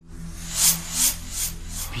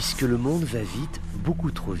Puisque le monde va vite, beaucoup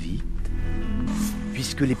trop vite,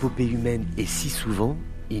 puisque l'épopée humaine est si souvent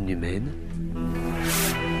inhumaine,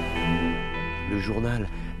 le journal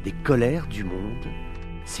des colères du monde,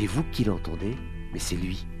 c'est vous qui l'entendez, mais c'est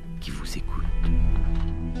lui qui vous écoute.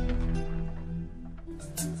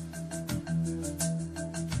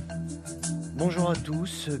 Bonjour à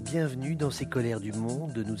tous, bienvenue dans ces colères du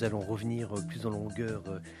monde. Nous allons revenir plus en longueur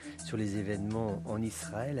sur les événements en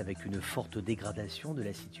Israël avec une forte dégradation de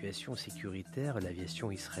la situation sécuritaire.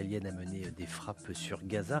 L'aviation israélienne a mené des frappes sur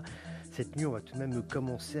Gaza. Cette nuit, on va tout de même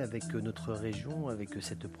commencer avec notre région, avec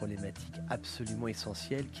cette problématique absolument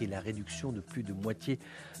essentielle qui est la réduction de plus de moitié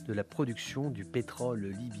de la production du pétrole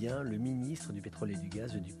libyen. Le ministre du pétrole et du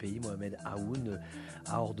gaz du pays, Mohamed Aoun,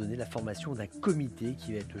 a ordonné la formation d'un comité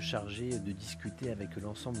qui va être chargé de discuter avec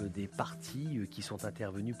l'ensemble des parties qui sont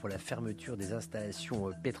intervenus pour la fermeture des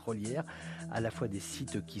installations pétrolières, à la fois des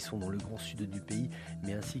sites qui sont dans le grand sud du pays,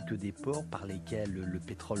 mais ainsi que des ports par lesquels le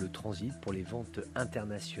pétrole transite pour les ventes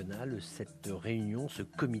internationales. Cette réunion, ce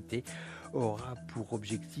comité, aura pour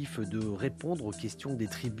objectif de répondre aux questions des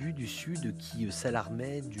tribus du Sud qui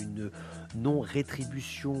s'alarmaient d'une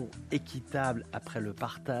non-rétribution équitable après le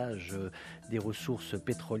partage des ressources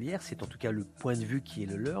pétrolières. C'est en tout cas le point de vue qui est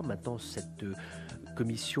le leur. Maintenant, cette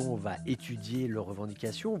commission va étudier leurs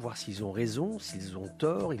revendications, voir s'ils ont raison, s'ils ont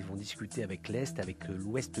tort. Ils vont discuter avec l'Est, avec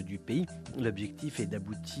l'Ouest du pays. L'objectif est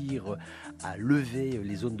d'aboutir à lever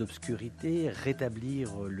les zones d'obscurité,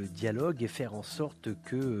 rétablir le dialogue et faire en sorte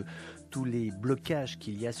que tous les blocages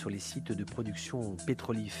qu'il y a sur les sites de production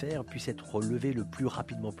pétrolifère puissent être relevés le plus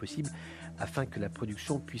rapidement possible afin que la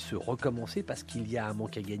production puisse recommencer, parce qu'il y a un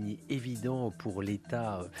manque à gagner évident pour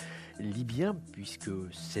l'État libyen, puisque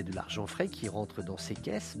c'est de l'argent frais qui rentre dans ses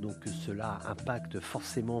caisses, donc cela impacte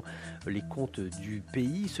forcément les comptes du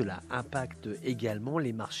pays, cela impacte également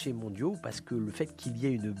les marchés mondiaux, parce que le fait qu'il y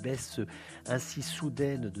ait une baisse ainsi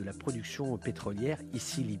soudaine de la production pétrolière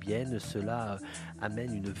ici libyenne, cela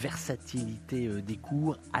amène une versatilité des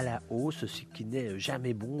cours à la hausse, ce qui n'est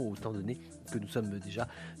jamais bon, autant donné que nous sommes déjà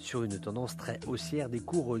sur une tendance très haussière des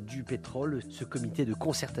cours du pétrole. Ce comité de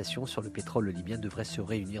concertation sur le pétrole libyen devrait se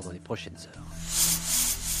réunir dans les prochaines heures.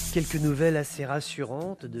 Quelques nouvelles assez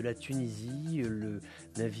rassurantes de la Tunisie. Le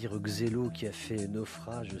navire Xelo qui a fait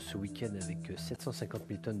naufrage ce week-end avec 750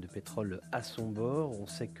 000 tonnes de pétrole à son bord. On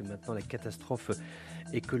sait que maintenant la catastrophe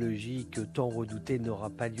écologique tant redoutée n'aura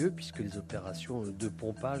pas lieu puisque les opérations de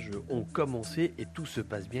pompage ont commencé et tout se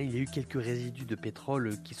passe bien. Il y a eu quelques résidus de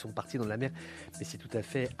pétrole qui sont partis dans la mer, mais c'est tout à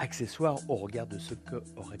fait accessoire au regard de ce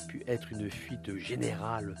qu'aurait pu être une fuite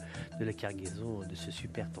générale de la cargaison de ce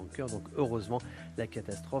super tanker. Donc heureusement, la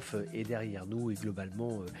catastrophe est derrière nous et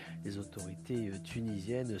globalement les autorités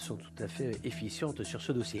tunisiennes sont tout à fait efficientes sur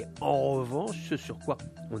ce dossier. En revanche, ce sur quoi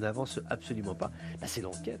on n'avance absolument pas, c'est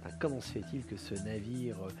l'enquête. Comment se fait-il que ce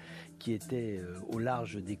navire qui était au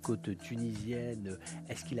large des côtes tunisiennes,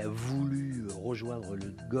 est-ce qu'il a voulu rejoindre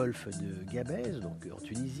le golfe de Gabès, donc en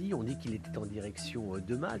Tunisie? On dit qu'il était en direction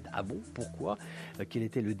de Malte. Ah bon, pourquoi? Quel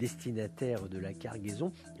était le destinataire de la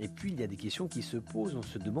cargaison? Et puis il y a des questions qui se posent, on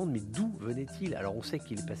se demande mais d'où venait-il? Alors on sait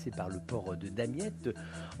qu'il est passé par le port de Damiette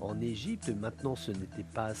en Égypte, maintenant ce n'était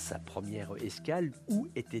pas sa première escale. Où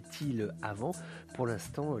était-il avant? Pour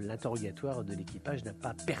l'instant, l'interrogatoire de l'équipage n'a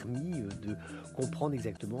pas permis de comprendre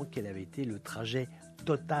exactement quel avait été le trajet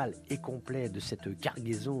total et complet de cette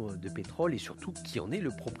cargaison de pétrole et surtout qui en est le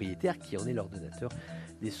propriétaire, qui en est l'ordonnateur.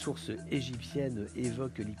 Des sources égyptiennes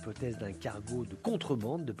évoquent l'hypothèse d'un cargo de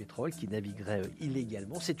contrebande de pétrole qui naviguerait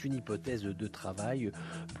illégalement. C'est une hypothèse de travail.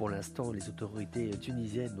 Pour l'instant, les autorités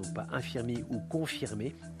tunisiennes n'ont pas infirmé ou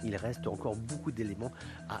confirmé. Il reste encore beaucoup d'éléments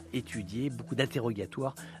à étudier, beaucoup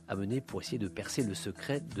d'interrogatoires à mener pour essayer de percer le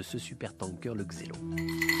secret de ce supertanker, le Xelo.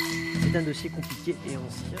 C'est un dossier compliqué et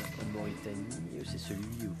ancien en Mauritanie. C'est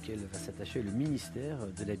celui auquel va s'attacher le ministère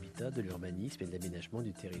de l'Habitat, de l'Urbanisme et de l'Aménagement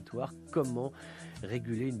du Territoire. Comment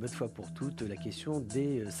réguler une bonne fois pour toutes la question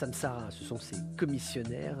des samsaras? Ce sont ces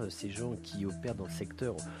commissionnaires, ces gens qui opèrent dans le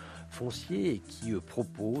secteur foncier et qui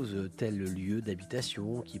proposent tel lieu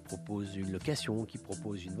d'habitation, qui proposent une location, qui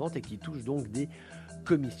proposent une vente et qui touchent donc des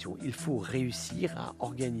commissions. Il faut réussir à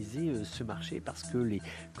organiser ce marché parce que les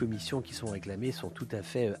commissions qui sont réclamées sont tout à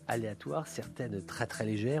fait aléatoires, certaines très très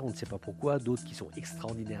légères, on ne sait pas pourquoi, d'autres qui sont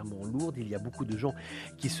extraordinairement lourdes. Il y a beaucoup de gens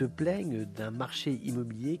qui se plaignent d'un marché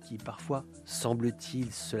immobilier qui parfois,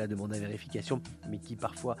 semble-t-il, cela demande à vérification, mais qui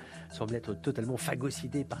parfois semble être totalement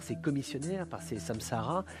phagocyté par ces commissionnaires, par ces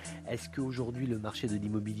samsaras. Est-ce qu'aujourd'hui le marché de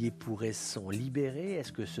l'immobilier pourrait s'en libérer?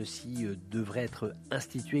 Est-ce que ceux-ci devraient être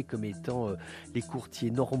institués comme étant les courtiers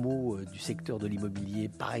normaux du secteur de l'immobilier,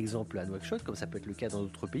 par exemple à Nouakchott, comme ça peut être le cas dans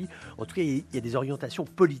d'autres pays? En tout cas, il y a des orientations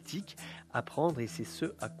politiques à prendre et c'est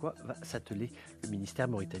ce à quoi va s'atteler le ministère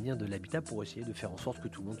mauritanien de l'Habitat pour essayer de faire en sorte que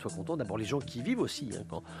tout le monde soit content. D'abord les gens qui y vivent aussi,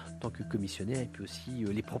 en tant que commissionnaires, et puis aussi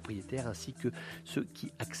les propriétaires ainsi que ceux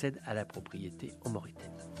qui accèdent à la propriété en Mauritanie.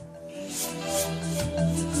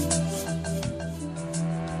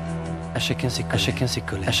 À chacun ses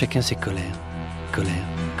colères. À chacun ses colères. Colère,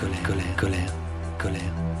 colère, colère, colère,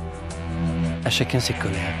 colère. À chacun ses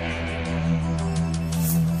colères.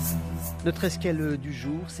 Notre escale du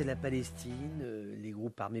jour, c'est la Palestine. Les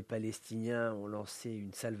groupes armés palestiniens ont lancé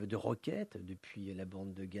une salve de roquettes depuis la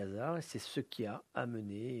bande de Gaza. C'est ce qui a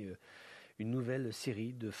amené une nouvelle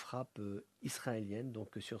série de frappes israéliennes donc,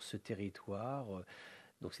 sur ce territoire.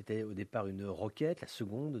 Donc c'était au départ une roquette, la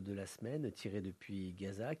seconde de la semaine, tirée depuis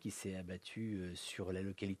Gaza, qui s'est abattue sur la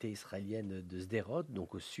localité israélienne de Sderot,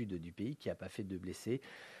 donc au sud du pays, qui n'a pas fait de blessés.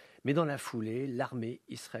 Mais dans la foulée, l'armée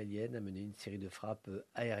israélienne a mené une série de frappes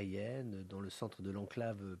aériennes dans le centre de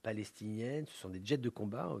l'enclave palestinienne. Ce sont des jets de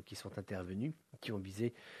combat qui sont intervenus, qui ont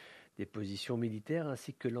visé des positions militaires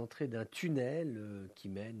ainsi que l'entrée d'un tunnel qui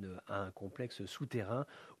mène à un complexe souterrain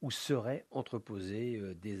où seraient entreposées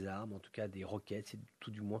des armes, en tout cas des roquettes. C'est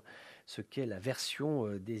tout du moins ce qu'est la version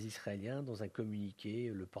des Israéliens. Dans un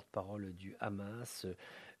communiqué, le porte-parole du Hamas,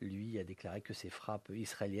 lui, a déclaré que ces frappes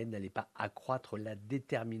israéliennes n'allaient pas accroître la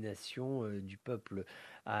détermination du peuple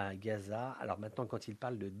à Gaza. Alors maintenant, quand il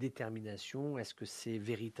parle de détermination, est-ce que c'est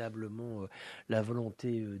véritablement la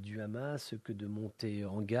volonté du Hamas que de monter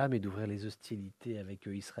en gamme et d'ouvrir les hostilités avec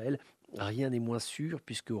Israël? Rien n'est moins sûr,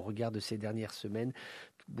 puisque au regard de ces dernières semaines,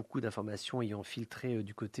 beaucoup d'informations ayant filtré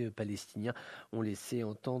du côté palestinien ont laissé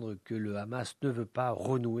entendre que le Hamas ne veut pas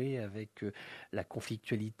renouer avec la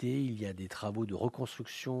conflictualité. Il y a des travaux de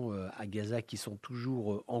reconstruction à Gaza qui sont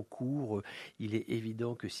toujours en cours. Il est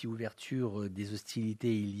évident que si ouverture des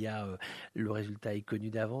hostilités il y a, le résultat est connu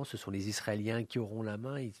d'avance. Ce sont les Israéliens qui auront la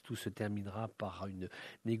main et tout se terminera par une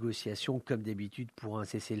négociation comme d'habitude pour un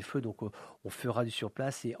cessez-le-feu. Donc on fera du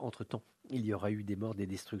surplace et entre-temps, il y aura eu des morts, des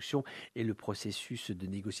destructions et le processus de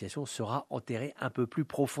négociation sera enterré un peu plus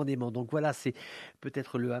profondément. Donc voilà, c'est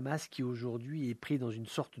peut-être le Hamas qui aujourd'hui est pris dans une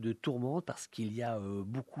sorte de tourmente parce qu'il y a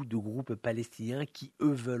beaucoup de groupes palestiniens qui,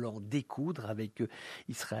 eux, veulent en découdre avec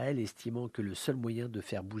Israël, estimant que le seul moyen de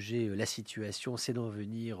faire bouger la situation, c'est d'en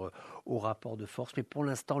venir au rapport de force. Mais pour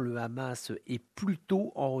l'instant, le Hamas est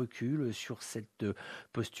plutôt en recul sur cette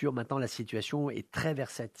posture. Maintenant, la situation est très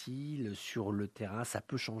versatile sur le terrain. Ça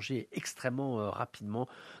peut changer extrêmement rapidement.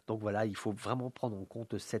 Donc voilà, il faut vraiment prendre en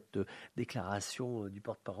compte cette déclaration du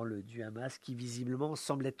porte-parole du Hamas qui visiblement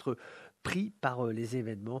semble être pris par les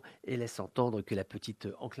événements et laisse entendre que la petite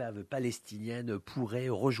enclave palestinienne pourrait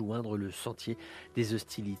rejoindre le sentier des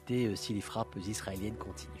hostilités si les frappes israéliennes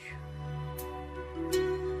continuent.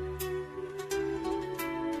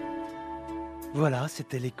 Voilà,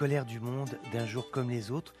 c'était les colères du monde d'un jour comme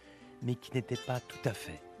les autres, mais qui n'étaient pas tout à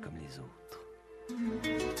fait comme les autres.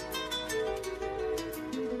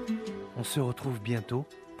 On se retrouve bientôt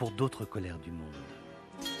pour d'autres colères du monde.